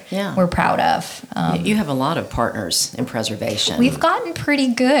that we're proud of. You have a lot of partners in preservation. We've gotten pretty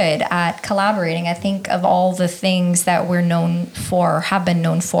good at collaborating. I think of all the things that we're known for, have been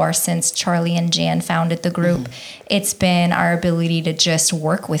known for since Charlie and Jan founded the group, it's been our ability to just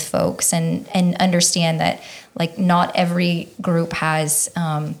work with folks and understand that like not every group has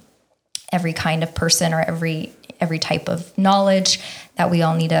every kind of person or every every type of knowledge that we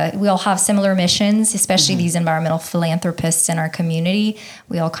all have similar missions, especially these environmental philanthropists in our community.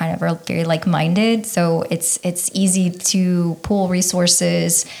 We all kind of are very like-minded. So it's easy to pool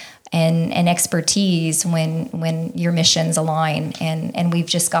resources and expertise when your missions align. And we've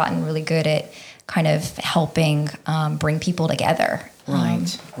just gotten really good at kind of helping bring people together.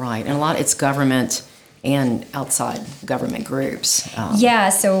 Right. And a lot, it's government and outside government groups. Yeah,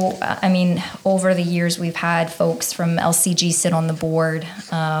 so I mean, over the years, we've had folks from LCG sit on the board.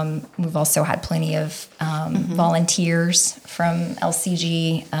 We've also had plenty of volunteers from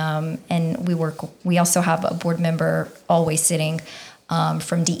LCG, and we also have a board member always sitting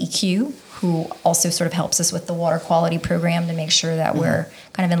from DEQ, who also sort of helps us with the water quality program to make sure that we're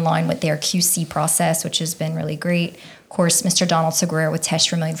kind of in line with their QC process, which has been really great. Of course, Mr. Donald Segura with Tesh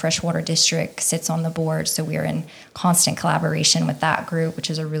Vermilion Freshwater District sits on the board, so we're in constant collaboration with that group, which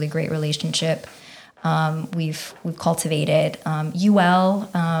is a really great relationship. We've cultivated UL.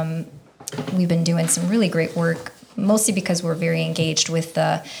 We've been doing some really great work, mostly because we're very engaged with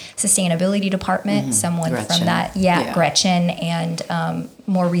the sustainability department. Someone Gretchen. from that, Gretchen, and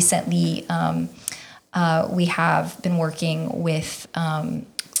more recently, we have been working with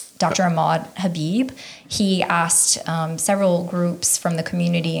Dr. Ahmad Habib. He asked several groups from the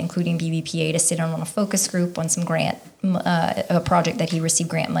community, including BBPA, to sit in on a focus group on some a project that he received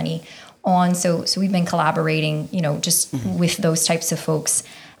grant money on. So we've been collaborating, just with those types of folks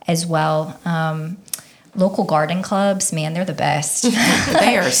as well. Local garden clubs, man, they're the best.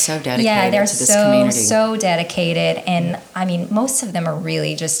 They are so dedicated Yeah, they're to this community. so dedicated. And I mean, most of them are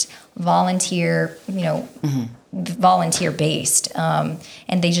really just volunteer, volunteer based. And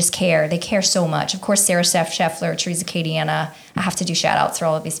they just care. They care so much. Of course, Sarah Scheffler, Teresa Cadiana, I have to do shout outs for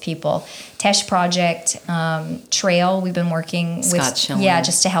all of these people. Tesh Project, Trail, we've been working Scott with, Schilling.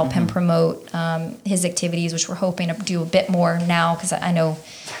 just to help him promote his activities, which we're hoping to do a bit more now, because I know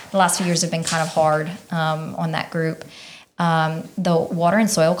the last few years have been kind of hard on that group. The Water and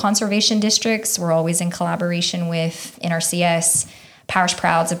Soil Conservation Districts, we're always in collaboration with NRCS. Parish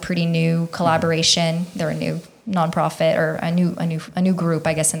Proud's a pretty new collaboration. They're a new nonprofit, or a new group,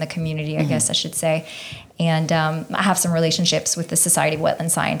 I guess, in the community, I guess I should say. And I have some relationships with the Society of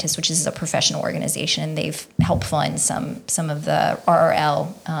Wetland Scientists, which is a professional organization. They've helped fund some of the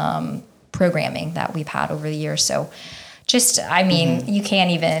RRL programming that we've had over the years. So just, I mean, you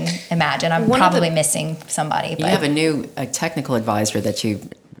can't even imagine. I'm probably missing somebody. You have a new technical advisor that you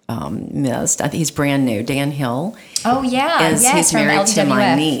missed. I think he's brand new. Dan Hill. Oh, yeah. He's from married to my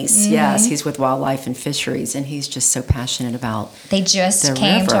LWF. niece. Yes, he's with Wildlife and Fisheries, and he's just so passionate about They just the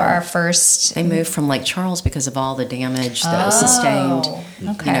came to river. our first. They moved from Lake Charles because of all the damage that was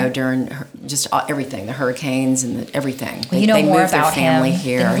sustained, during everything, the hurricanes and everything. You know they more moved about their family him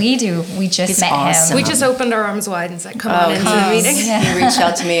here. than we do. We just He's met awesome. him. We just opened our arms wide and said, come on into the meeting. He reached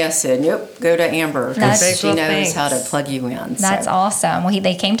out to me. I said, "Nope, go to Amber because That's- she knows Thanks. how to plug you in." That's So, awesome. Well,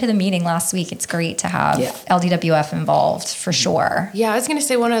 they came to the meeting last week. It's great to have LDWF involved for sure. Yeah, I was going to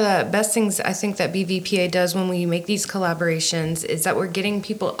say one of the best things I think that BVPA does when we make these collaborations is that we're getting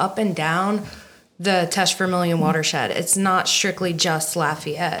people up and down the Tesh Vermilion watershed. It's not strictly just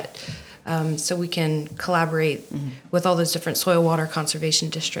Lafayette. So we can collaborate with all those different soil water conservation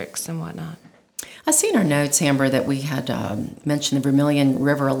districts and whatnot. I see in our notes, Amber, that we had mentioned the Vermilion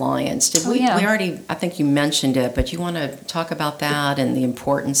River Alliance. Did we? yeah. We already. I think you mentioned it, but you want to talk about that and the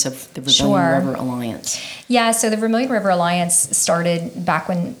importance of the Vermilion Sure. River Alliance. Yeah, so the Vermilion River Alliance started back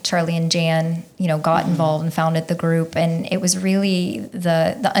when Charlie and Jan, got involved and founded the group, and it was really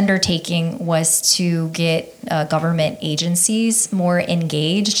the undertaking was to get government agencies more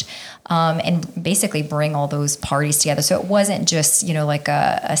engaged. And basically bring all those parties together. So it wasn't just, like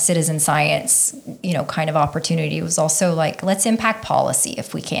a citizen science, kind of opportunity. It was also like, let's impact policy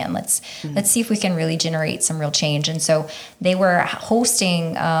if we can. Let's see if we can really generate some real change. And so they were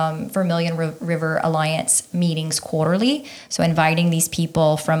hosting Vermilion River Alliance meetings quarterly. So inviting these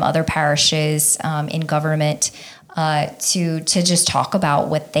people from other parishes in government to just talk about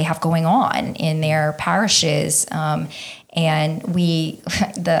what they have going on in their parishes. And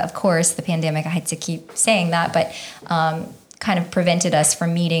of course, the pandemic, I had to keep saying that, but kind of prevented us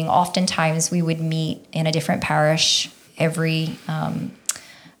from meeting. Oftentimes we would meet in a different parish every,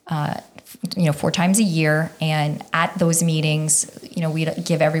 4 times a year. And at those meetings, we'd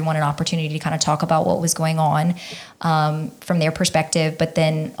give everyone an opportunity to kind of talk about what was going on from their perspective. But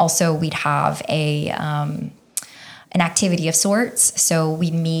then also we'd have an activity of sorts. So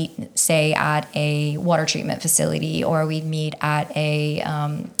we'd meet, say, at a water treatment facility, or we'd meet at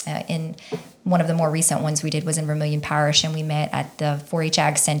in one of the more recent ones we did was in Vermilion Parish, and we met at the 4-H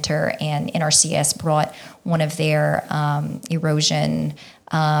Ag Center, and NRCS brought one of their erosion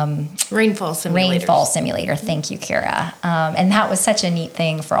rainfall simulator. Thank you, Kara. And that was such a neat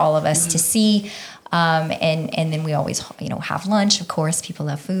thing for all of us to see. And then we always, have lunch. Of course, people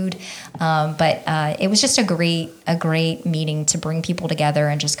love food. But it was just a great meeting to bring people together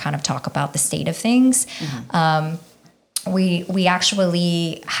and just kind of talk about the state of things. We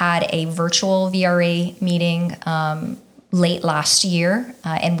actually had a virtual VRA meeting late last year,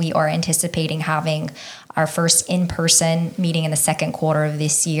 and we are anticipating having our first in-person meeting in the second quarter of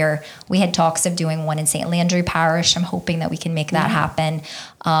this year. We had talks of doing one in St. Landry Parish. I'm hoping that we can make that happen.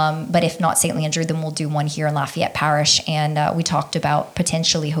 But if not St. Landry, then we'll do one here in Lafayette Parish. And we talked about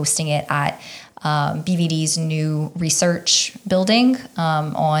potentially hosting it at BVD's new research building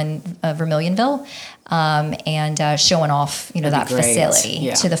on Vermilionville, and showing off, that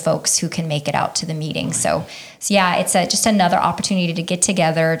facility to the folks who can make it out to the meeting. So yeah, it's just another opportunity to get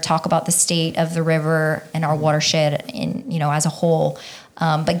together, talk about the state of the river and our watershed as a whole,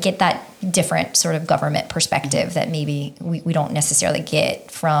 but get that different sort of government perspective that maybe we don't necessarily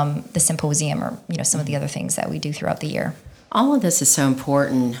get from the symposium or, some of the other things that we do throughout the year. All of this is so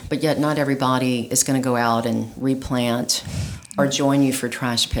important, but yet not everybody is going to go out and replant or join you for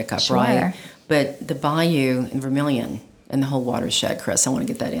trash pickup, right? But the bayou in Vermilion and the whole watershed, Chris, I want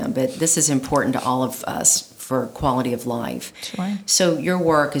to get that in, but this is important to all of us for quality of life. Sure. So your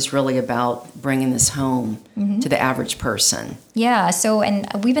work is really about bringing this home to the average person. Yeah, and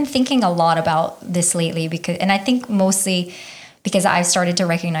we've been thinking a lot about this lately and I think mostly because I've started to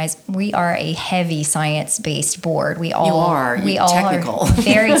recognize we are a heavy science-based board. We all are very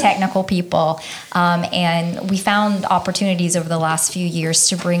technical people. And we found opportunities over the last few years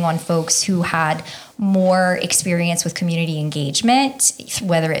to bring on folks who had more experience with community engagement,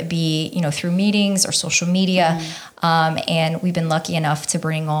 whether it be, through meetings or social media. And we've been lucky enough to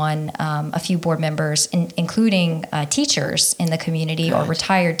bring on a few board members, including teachers in the community or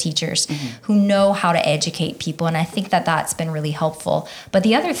retired teachers who know how to educate people. And I think that that's been really helpful. But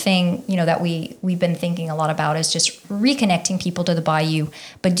the other thing, that we've been thinking a lot about is just reconnecting people to the bayou,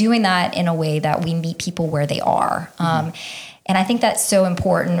 but doing that in a way that we meet people where they are. And I think that's so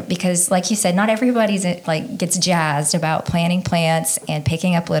important because, like you said, not everybody's gets jazzed about planting plants and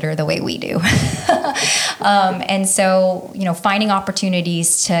picking up litter the way we do. And so, finding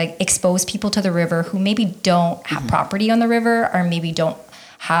opportunities to expose people to the river who maybe don't have property on the river or maybe don't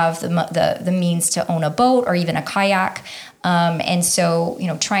have the means to own a boat or even a kayak. And so,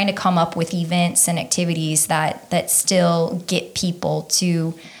 trying to come up with events and activities that still get people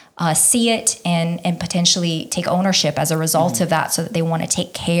to see it and potentially take ownership as a result of that so that they want to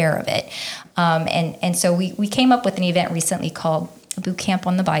take care of it. And so we came up with an event recently called Boot Camp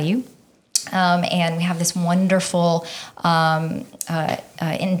on the Bayou. And we have this wonderful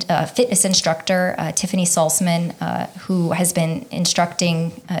fitness instructor, Tiffany Salzman, who has been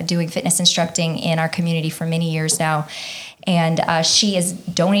doing fitness instructing in our community for many years now. And she is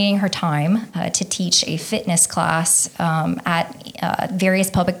donating her time to teach a fitness class at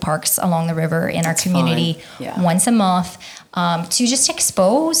various public parks along the river in our community once a month to just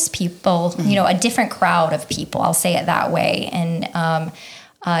expose people, a different crowd of people, I'll say it that way, and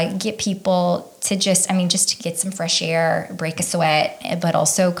get people to just to get some fresh air, break a sweat, but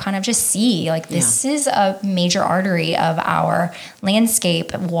also kind of just see this is a major artery of our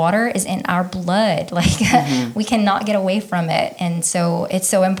landscape. Water is in our blood. We cannot get away from it. And so it's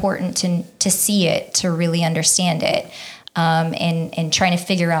so important to see it, to really understand it. And trying to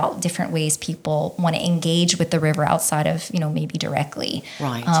figure out different ways people want to engage with the river outside of, maybe directly,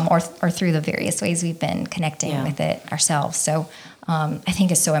 right. Or through the various ways we've been connecting with it ourselves. So I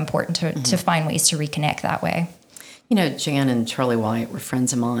think it's so important to find ways to reconnect that way. Jan and Charlie White were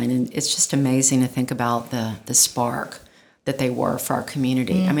friends of mine, and it's just amazing to think about the spark that they were for our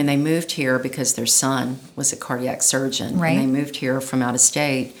community. I mean, they moved here because their son was a cardiac surgeon, right. And they moved here from out of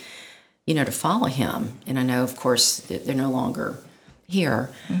state, to follow him. And I know, of course, they're no longer here,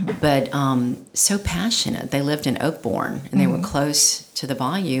 but so passionate. They lived in Oakbourne, and they were close to the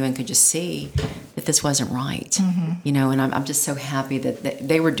bayou and could just see that this wasn't right, and I'm just so happy that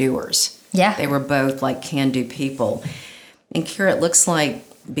they were doers. Yeah. They were both can-do people. And Kara, it looks like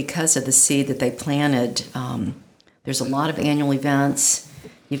because of the seed that they planted, there's a lot of annual events,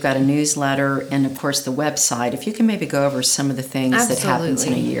 You've got a newsletter and, of course, the website. If you can maybe go over some of the things that happens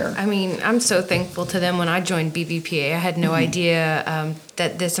in a year. I mean, I'm so thankful to them. When I joined BVPA, I had no idea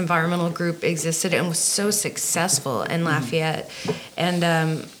that this environmental group existed and was so successful in Lafayette.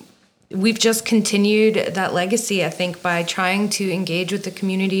 And we've just continued that legacy, I think, by trying to engage with the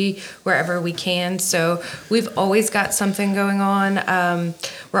community wherever we can. So we've always got something going on.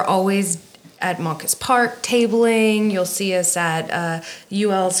 We're always at Moncas Park tabling. You'll see us at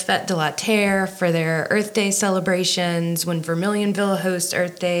UL's Fête de la Terre for their Earth Day celebrations. When Vermilionville hosts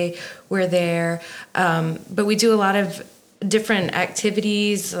Earth Day, we're there. But we do a lot of different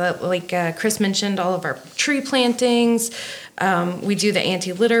activities, like Chris mentioned, all of our tree plantings. We do the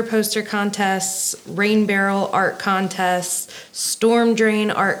anti-litter poster contests, rain barrel art contests, storm drain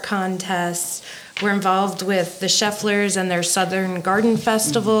art contests. We're involved with the Schefflers and their Southern Garden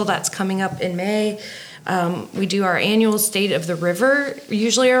Festival that's coming up in May. We do our annual State of the River,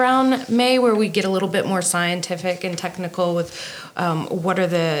 usually around May, where we get a little bit more scientific and technical with what are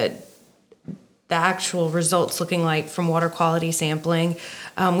the actual results looking like from water quality sampling.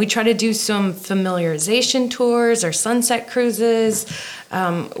 We try to do some familiarization tours or sunset cruises.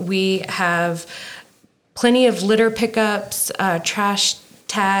 We have plenty of litter pickups, trash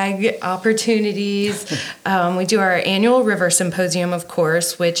tag opportunities. We do our annual River Symposium, of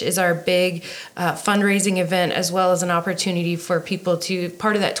course, which is our big fundraising event, as well as an opportunity for people to,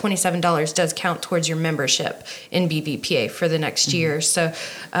 part of that $27 does count towards your membership in BVPA for the next year. So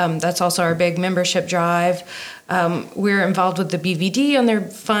that's also our big membership drive. We're involved with the BVD on their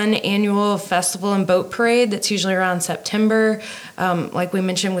fun annual festival and boat parade that's usually around September. Like we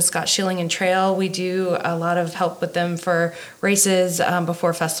mentioned with Scott Schilling and Trail, we do a lot of help with them for races before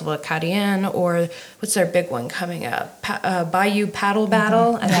Festival of Cadienne, or what's their big one coming up? Bayou Paddle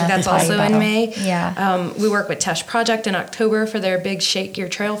Battle. I think that's also in May. Yeah. We work with Tesh Project in October for their big Shake Your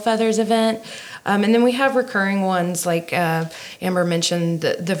Trail Feathers event. And then we have recurring ones like Amber mentioned,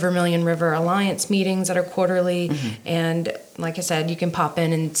 the Vermilion River Alliance meetings that are quarterly. And like I said, you can pop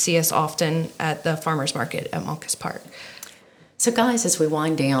in and see us often at the farmers market at Moncas Park. So guys, as we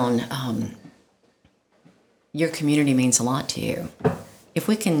wind down, your community means a lot to you. If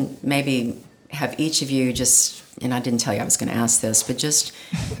we can maybe have each of you just, and I didn't tell you I was going to ask this, but just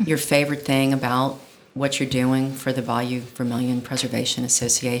your favorite thing about what you're doing for the Bayou Vermilion Preservation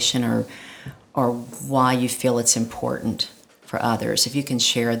Association, or why you feel it's important for others. If you can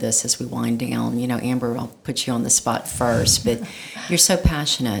share this as we wind down. You know, Amber, I'll put you on the spot first, but you're so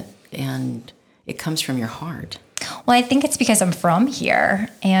passionate and it comes from your heart. Well, I think it's because I'm from here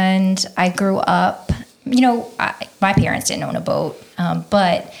and I grew up, you know, my parents didn't own a boat,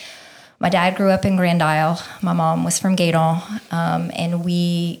 but my dad grew up in Grand Isle. My mom was from Guédon, and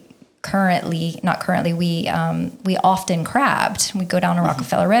we often crabbed. We go down to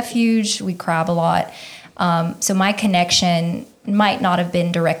Rockefeller Refuge, we crab a lot. So my connection might not have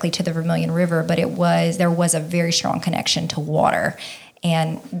been directly to the Vermilion River, but there was a very strong connection to water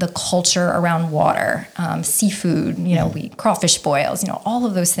and the culture around water, seafood, you know, crawfish boils, you know, all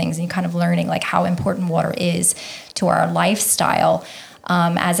of those things, and kind of learning like how important water is to our lifestyle.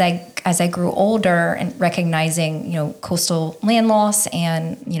 As I grew older and recognizing, you know, coastal land loss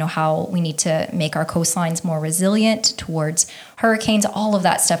and, you know, how we need to make our coastlines more resilient towards hurricanes, all of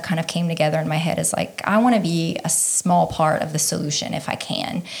that stuff kind of came together in my head as like, I want to be a small part of the solution if I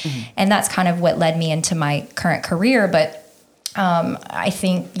can. And that's kind of what led me into my current career. But I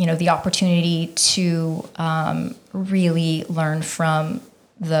think, you know, the opportunity to really learn from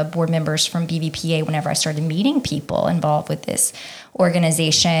the board members from BVPA whenever I started meeting people involved with this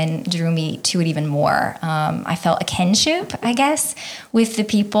organization drew me to it even more. I felt a kinship, I guess, with the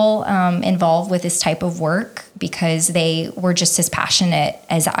people involved with this type of work because they were just as passionate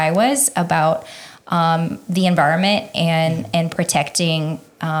as I was about the environment and protecting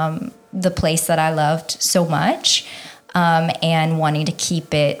the place that I loved so much. And wanting to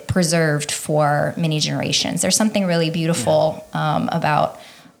keep it preserved for many generations. There's something really beautiful about,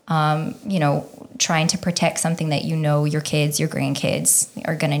 you know, trying to protect something that you know your kids, your grandkids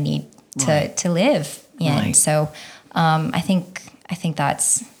are going to need to live in. Right. So I think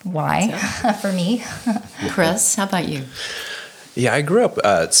that's why for me. Chris, how about you? Yeah, I grew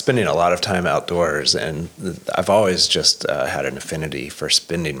up spending a lot of time outdoors, and I've always just had an affinity for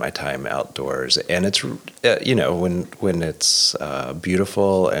spending my time outdoors. And it's, you know, when it's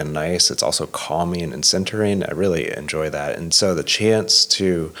beautiful and nice, it's also calming and centering. I really enjoy that. And so the chance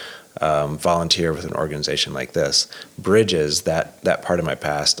to volunteer with an organization like this bridges that part of my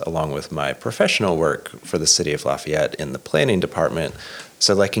past along with my professional work for the city of Lafayette in the planning department.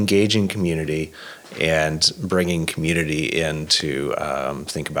 So like engaging community and bringing community in to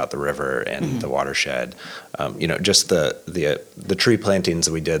think about the river and the watershed. Just the tree plantings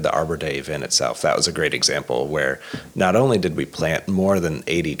that we did, the Arbor Day event itself, that was a great example where not only did we plant more than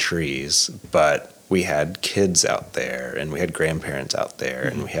 80 trees, but we had kids out there and we had grandparents out there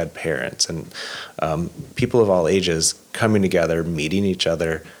and we had parents and people of all ages coming together, meeting each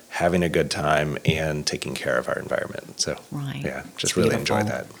other, having a good time, and taking care of our environment. So, yeah, just really enjoy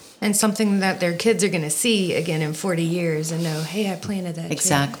that. And something that their kids are going to see again in 40 years and know, hey, I planted that tree.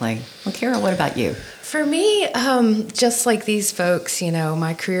 Exactly. Well, Kara, what about you? For me, just like these folks,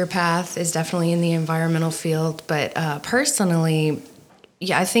 my career path is definitely in the environmental field. But personally,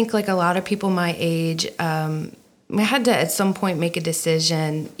 I think like a lot of people my age, I had to at some point make a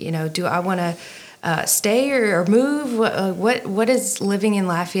decision, do I want to stay or move? What does living in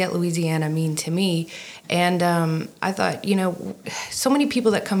Lafayette, Louisiana mean to me? And I thought, so many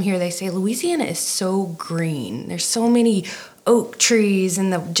people that come here, they say Louisiana is so green. There's so many oak trees,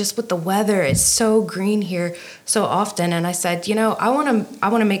 and just with the weather, it's so green here so often. And I said, I want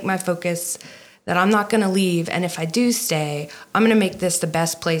to make my focus that I'm not going to leave, and if I do stay, I'm going to make this the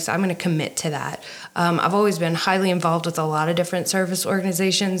best place. I'm going to commit to that. I've always been highly involved with a lot of different service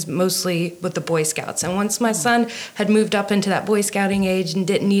organizations, mostly with the Boy Scouts. And once my son had moved up into that Boy Scouting age and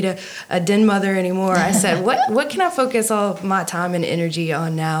didn't need a den mother anymore, I said, what can I focus all of my time and energy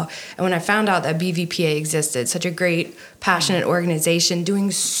on now? And when I found out that BVPA existed, such a great, passionate organization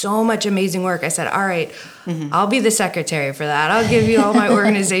doing so much amazing work, I said, all right, I'll be the secretary for that. I'll give you all my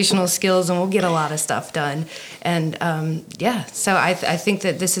organizational skills and we'll get a lot of stuff done. And so I think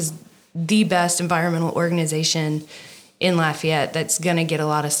that this is the best environmental organization in Lafayette that's going to get a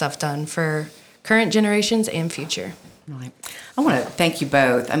lot of stuff done for current generations and future. Right. I want to thank you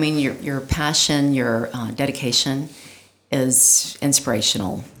both. I mean, your passion, your dedication is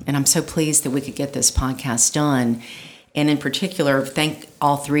inspirational. And I'm so pleased that we could get this podcast done. And in particular, thank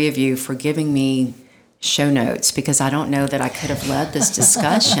all three of you for giving me show notes, because I don't know that I could have led this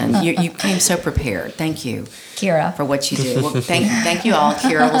discussion. You came so prepared. Thank you, Kira, for what you do. Well, thank you all.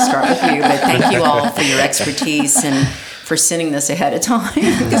 Kira, we'll start with you, but thank you all for your expertise and for sending this ahead of time,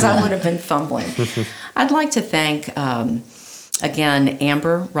 because I would have been fumbling. I'd like to thank, again,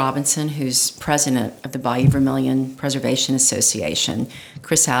 Amber Robinson, who's president of the Bayou Vermilion Preservation Association,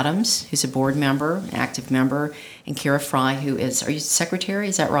 Chris Adams, who's a board member, an active member, and Kara Fry, who are you secretary,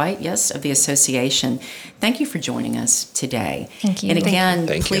 is that right? Yes, of the association. Thank you for joining us today. Thank you. And again,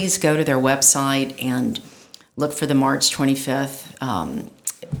 Thank you. Please go to their website and look for the March 25th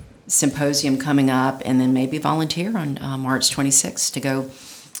symposium coming up, and then maybe volunteer on March 26th to go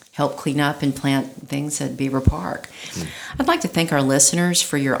help clean up and plant things at Beaver Park. I'd like to thank our listeners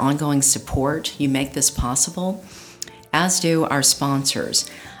for your ongoing support. You make this possible, as do our sponsors.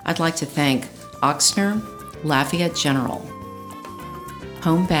 I'd like to thank Ochsner, Lafayette General,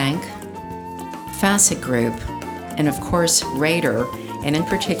 Home Bank, Facet Group, and of course Raider, and in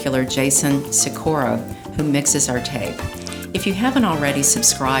particular Jason Sikora, who mixes our tape. If you haven't already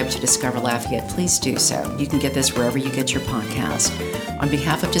subscribed to Discover Lafayette, please do so. You can get this wherever you get your podcast. On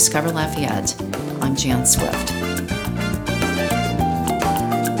behalf of Discover Lafayette, I'm Jan Swift.